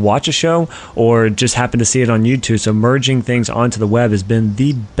house to watch a show or just happen to see it on YouTube. So merging things onto the web has been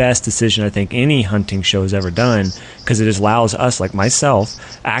the best decision I think any hunting show has ever done, because it allows us, like myself,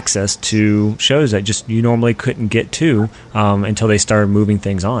 access to shows that just you normally couldn't get to until they started moving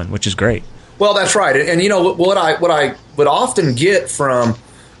things on, which is great. Well, that's right. And what I would often get from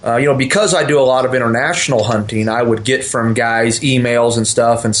because I do a lot of international hunting, I would get from guys emails and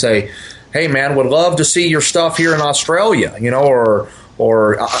stuff and say, hey, man, would love to see your stuff here in Australia,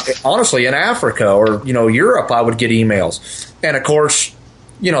 or honestly in Africa or, Europe. I would get emails. And, of course,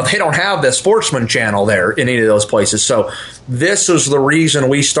 they don't have the Sportsman Channel there in any of those places. So this is the reason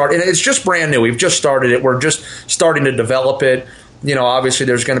we started. And it's just brand new. We've just started it. We're just starting to develop it. Obviously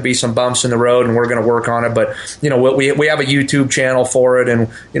there's going to be some bumps in the road and we're going to work on it, but, we have a YouTube channel for it, and,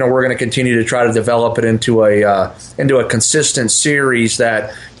 we're going to continue to try to develop it into a consistent series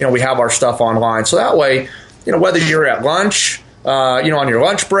that, we have our stuff online. So that way, whether you're at lunch, on your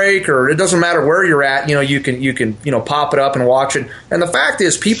lunch break, or it doesn't matter where you're at, you can pop it up and watch it. And the fact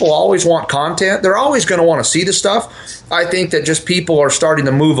is, people always want content. They're always going to want to see the stuff. I think that just people are starting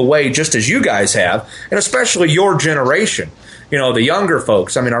to move away, just as you guys have, and especially your generation. The younger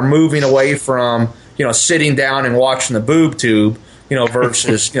folks, are moving away from, sitting down and watching the boob tube,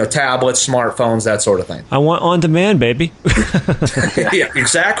 versus, tablets, smartphones, that sort of thing. I want on demand, baby. Yeah,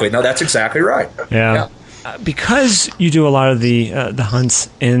 exactly. No, that's exactly right. Yeah. Because you do a lot of the hunts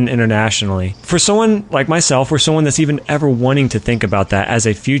internationally, for someone like myself, or someone that's even ever wanting to think about that as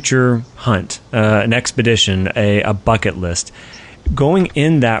a future hunt, an expedition, a bucket list, going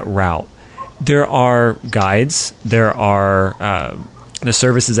in that route, there are guides, there are the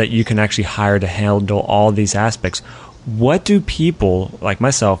services that you can actually hire to handle all these aspects. What do people like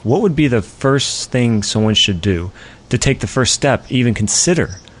myself, what would be the first thing someone should do to take the first step, even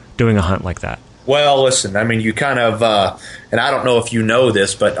consider doing a hunt like that? Well, listen, you kind of, and I don't know if you know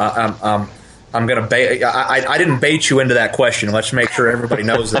this, but I'm going to bait. I didn't bait you into that question. Let's make sure everybody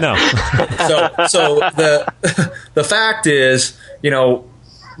knows that. No. So the fact is,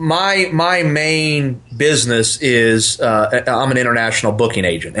 my main business is I'm an international booking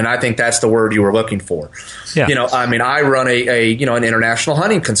agent, and I think that's the word you were looking for. Yeah. I run an international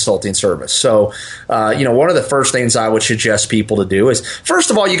hunting consulting service. So, one of the first things I would suggest people to do is,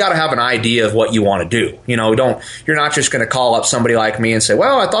 first of all, you got to have an idea of what you want to do. You're not just going to call up somebody like me and say,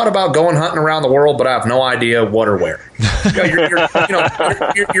 well, I thought about going hunting around the world, but I have no idea what or where.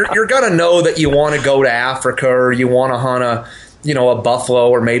 You're going to know that you want to go to Africa, or you want to hunt a buffalo,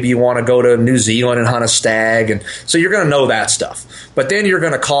 or maybe you want to go to New Zealand and hunt a stag. And so you're going to know that stuff. But then you're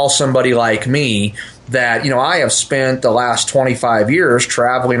going to call somebody like me that, I have spent the last 25 years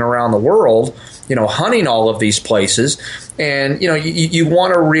traveling around the world, hunting all of these places. And, you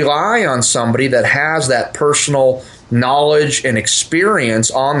want to rely on somebody that has that personal knowledge and experience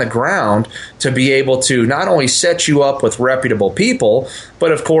on the ground to be able to not only set you up with reputable people,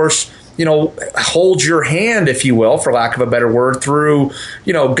 but of course, hold your hand, if you will, for lack of a better word, through,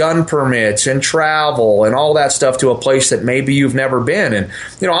 gun permits and travel and all that stuff to a place that maybe you've never been. And,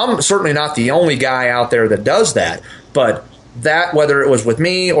 I'm certainly not the only guy out there that does that, but that, whether it was with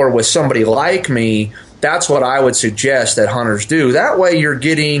me or with somebody like me, that's what I would suggest that hunters do. That way you're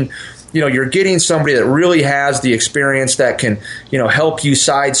getting somebody that really has the experience that can, help you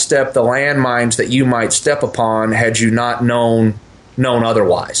sidestep the landmines that you might step upon had you not known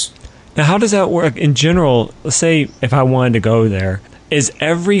otherwise. Now, how does that work in general? Let's say if I wanted to go there, is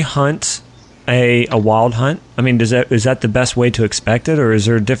every hunt a wild hunt? I mean, is that the best way to expect it, or is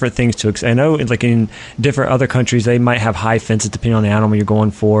there different things to expect? I know, like in different other countries, they might have high fences depending on the animal you're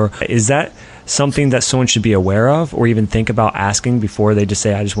going for. Is that something that someone should be aware of, or even think about asking before they just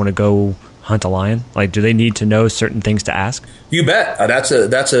say, "I just want to go hunt a lion"? Like, do they need to know certain things to ask? You bet. That's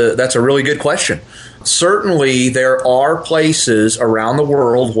a really good question. Certainly, there are places around the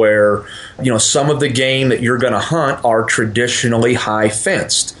world where, some of the game that you're going to hunt are traditionally high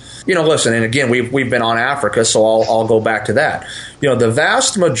fenced. Listen, and again, we've been on Africa, so I'll go back to that. The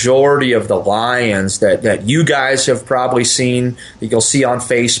vast majority of the lions that you guys have probably seen, that you'll see on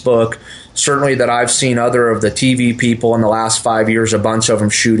Facebook, certainly that I've seen other of the TV people in the last 5 years, a bunch of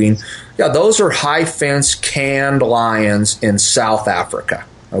them shooting. Yeah, those are high fence canned lions in South Africa.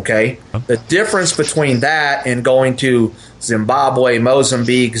 Okay? The difference between that and going to Zimbabwe,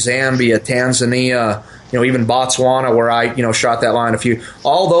 Mozambique, Zambia, Tanzania, even Botswana, where I, shot that lion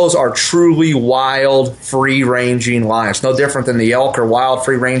all those are truly wild, free-ranging lions. No different than the elk are wild,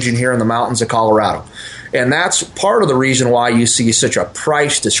 free-ranging here in the mountains of Colorado. And that's part of the reason why you see such a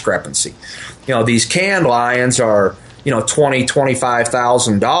price discrepancy. These canned lions are, $20,000,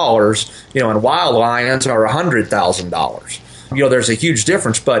 $25,000, and wild lions are $100,000. There's a huge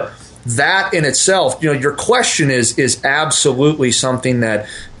difference, but that in itself, your question is absolutely something that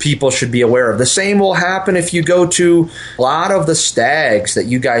people should be aware of. The same will happen if you go to a lot of the stags that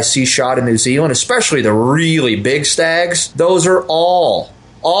you guys see shot in New Zealand, especially the really big stags. Those are all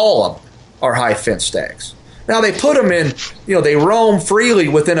of them are high fence stags. Now they put them in, they roam freely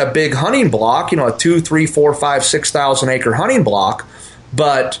within a big hunting block, a 2, 3, 4, 5, 6,000 acre hunting block,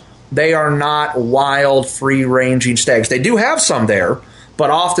 but they are not wild, free-ranging stags. They do have some there, but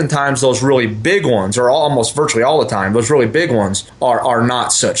oftentimes those really big ones, or almost virtually all the time, those really big ones are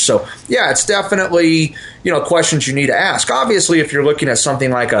not such. So, yeah, it's definitely, questions you need to ask. Obviously, if you're looking at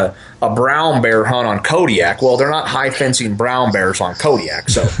something like a brown bear hunt on Kodiak, well, they're not high-fencing brown bears on Kodiak.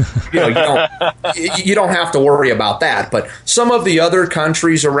 So, you don't have to worry about that. But some of the other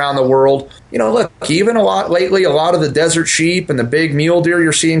countries around the world, look, even a lot of the desert sheep and the big mule deer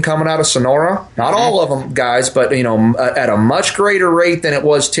you're seeing coming out of Sonora, not all of them, guys, but, at a much greater rate than it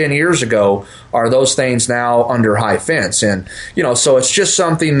was 10 years ago, are those things now under high fence. And, so it's just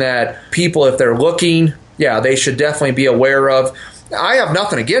something that people, if they're looking, yeah, they should definitely be aware of. I have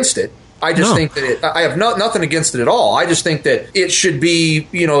nothing against it. I just think that I have nothing against it at all. I just think that it should be,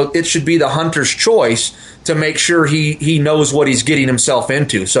 it should be the hunter's choice to make sure he knows what he's getting himself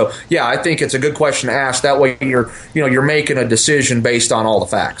into. So, yeah, I think it's a good question to ask. That way you're making a decision based on all the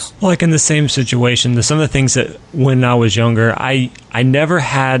facts. Well, like in the same situation, some of the things that when I was younger, I never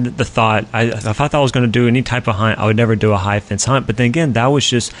had the thought, if I thought I was going to do any type of hunt, I would never do a high fence hunt. But then again, that was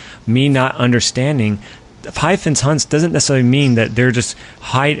just me not understanding. High fence hunts doesn't necessarily mean that they're just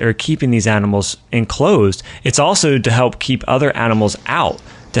keeping these animals enclosed. It's also to help keep other animals out,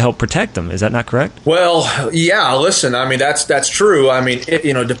 to help protect them. Is that not correct? Well, yeah, listen, I mean, that's true. I mean,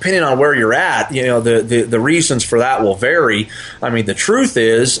 depending on where you're at, the reasons for that will vary. I mean, the truth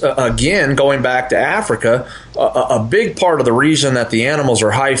is, again, going back to Africa, a big part of the reason that the animals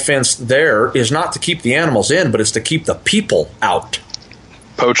are high fenced there is not to keep the animals in, but it's to keep the people out.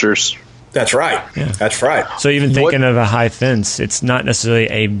 Poachers. That's right. Yeah. That's right. So even thinking of a high fence, it's not necessarily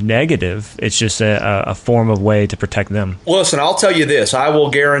a negative. It's just a form of way to protect them. Listen, I'll tell you this. I will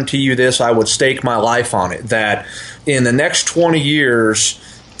guarantee you this. I would stake my life on it, that in the next 20 years,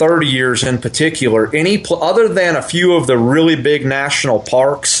 30 years in particular, other than a few of the really big national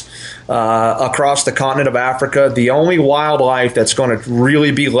parks across the continent of Africa, the only wildlife that's going to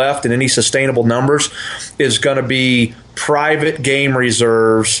really be left in any sustainable numbers is going to be private game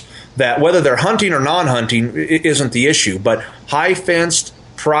reserves that, whether they're hunting or non-hunting, isn't the issue. But high-fenced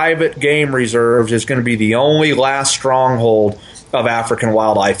private game reserves is going to be the only last stronghold of African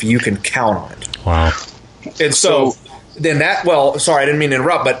wildlife. You can count on it. Wow. And so then that, well, sorry, I didn't mean to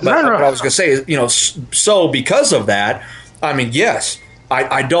interrupt, but what I was going to say is, so because of that, I mean, yes,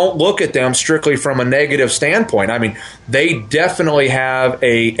 I don't look at them strictly from a negative standpoint. I mean, they definitely have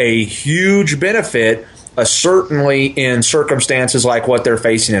a huge benefit, certainly in circumstances like what they're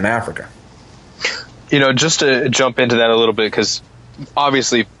facing in Africa. Just to jump into that a little bit, because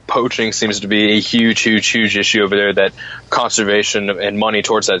obviously poaching seems to be a huge issue over there, that conservation and money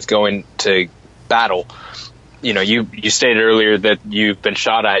towards that's going to battle. You stated earlier that you've been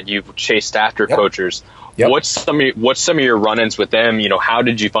shot at, you've chased after poachers. Yep. What's some of your run-ins with them? How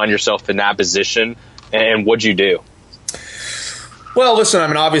did you find yourself in that position, and what'd you do? Well, listen, I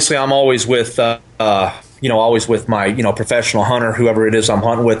mean, obviously I'm always with always with my, professional hunter, whoever it is I'm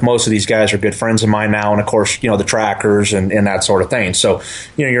hunting with. Most of these guys are good friends of mine now, and of course, the trackers and that sort of thing. So,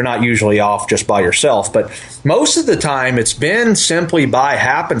 you're not usually off just by yourself, but most of the time it's been simply by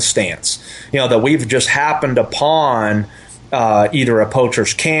happenstance, that we've just happened upon either a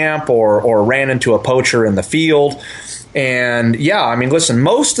poacher's camp or ran into a poacher in the field. And yeah, I mean, listen,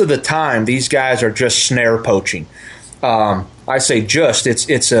 most of the time these guys are just snare poaching. I say just,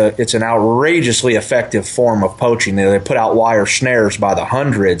 it's an outrageously effective form of poaching. They put out wire snares by the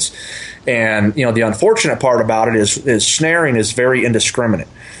hundreds. And, the unfortunate part about it is snaring is very indiscriminate.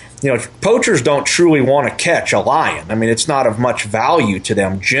 Poachers don't truly want to catch a lion. I mean, it's not of much value to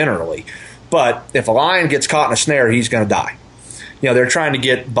them generally. But if a lion gets caught in a snare, he's going to die. They're trying to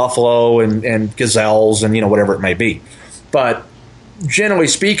get buffalo and gazelles and, whatever it may be. But generally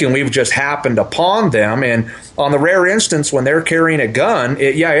speaking, we've just happened upon them, and on the rare instance when they're carrying a gun,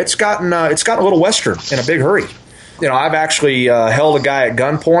 it's gotten a little western in a big hurry. I've actually held a guy at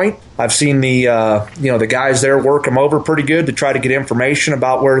gunpoint. I've seen the guys there work them over pretty good to try to get information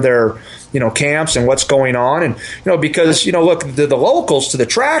about where their camps and what's going on, and because look, the locals, to the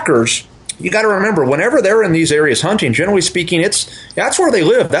trackers, you got to remember, whenever they're in these areas hunting, generally speaking, that's where they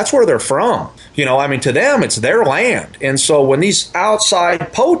live. That's where they're from. I mean, to them, it's their land. And so when these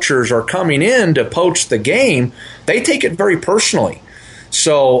outside poachers are coming in to poach the game, they take it very personally.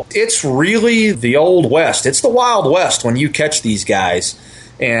 So it's really the Old West. It's the Wild West when you catch these guys.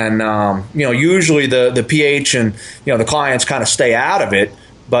 And, usually the PH and, the clients kind of stay out of it.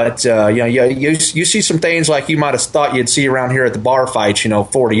 But, you see some things like you might have thought you'd see around here at the bar fights,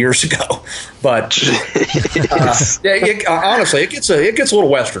 40 years ago. But honestly, it gets a little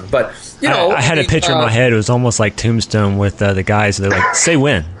western. But, I had a picture in my head. It was almost like Tombstone with the guys. They're like, say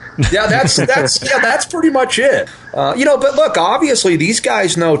when. Yeah, that's pretty much it. But look, obviously these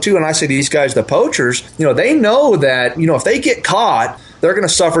guys know too, and I say these guys, the poachers, they know that, if they get caught, they're going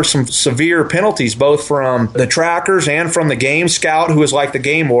to suffer some severe penalties, both from the trackers and from the game scout, who is like the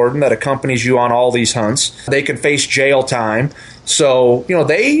game warden that accompanies you on all these hunts. They can face jail time. So,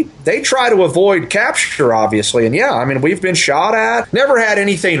 they try to avoid capture, obviously. And yeah, I mean, we've been shot at. Never had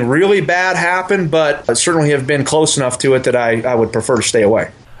anything really bad happen, but certainly have been close enough to it that I would prefer to stay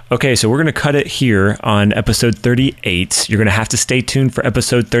away. Okay, so we're going to cut it here on episode 38. You're going to have to stay tuned for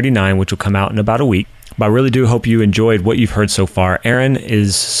episode 39, which will come out in about a week. But I really do hope you enjoyed what you've heard so far. Aaron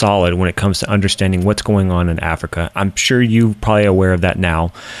is solid when it comes to understanding what's going on in Africa. I'm sure you're probably aware of that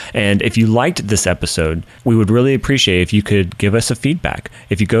now. And if you liked this episode, we would really appreciate if you could give us a feedback.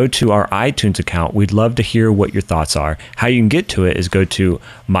 If you go to our iTunes account, we'd love to hear what your thoughts are. How you can get to it is go to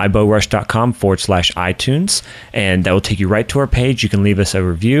mybowrush.com/iTunes, and that will take you right to our page. You can leave us a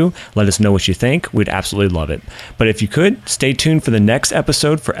review. Let us know what you think. We'd absolutely love it. But if you could, stay tuned for the next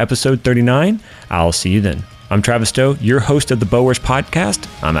episode, for episode 39. I'll see you then. I'm Travis Stowe, your host of the BowRush podcast.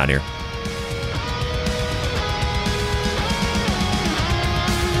 I'm out here.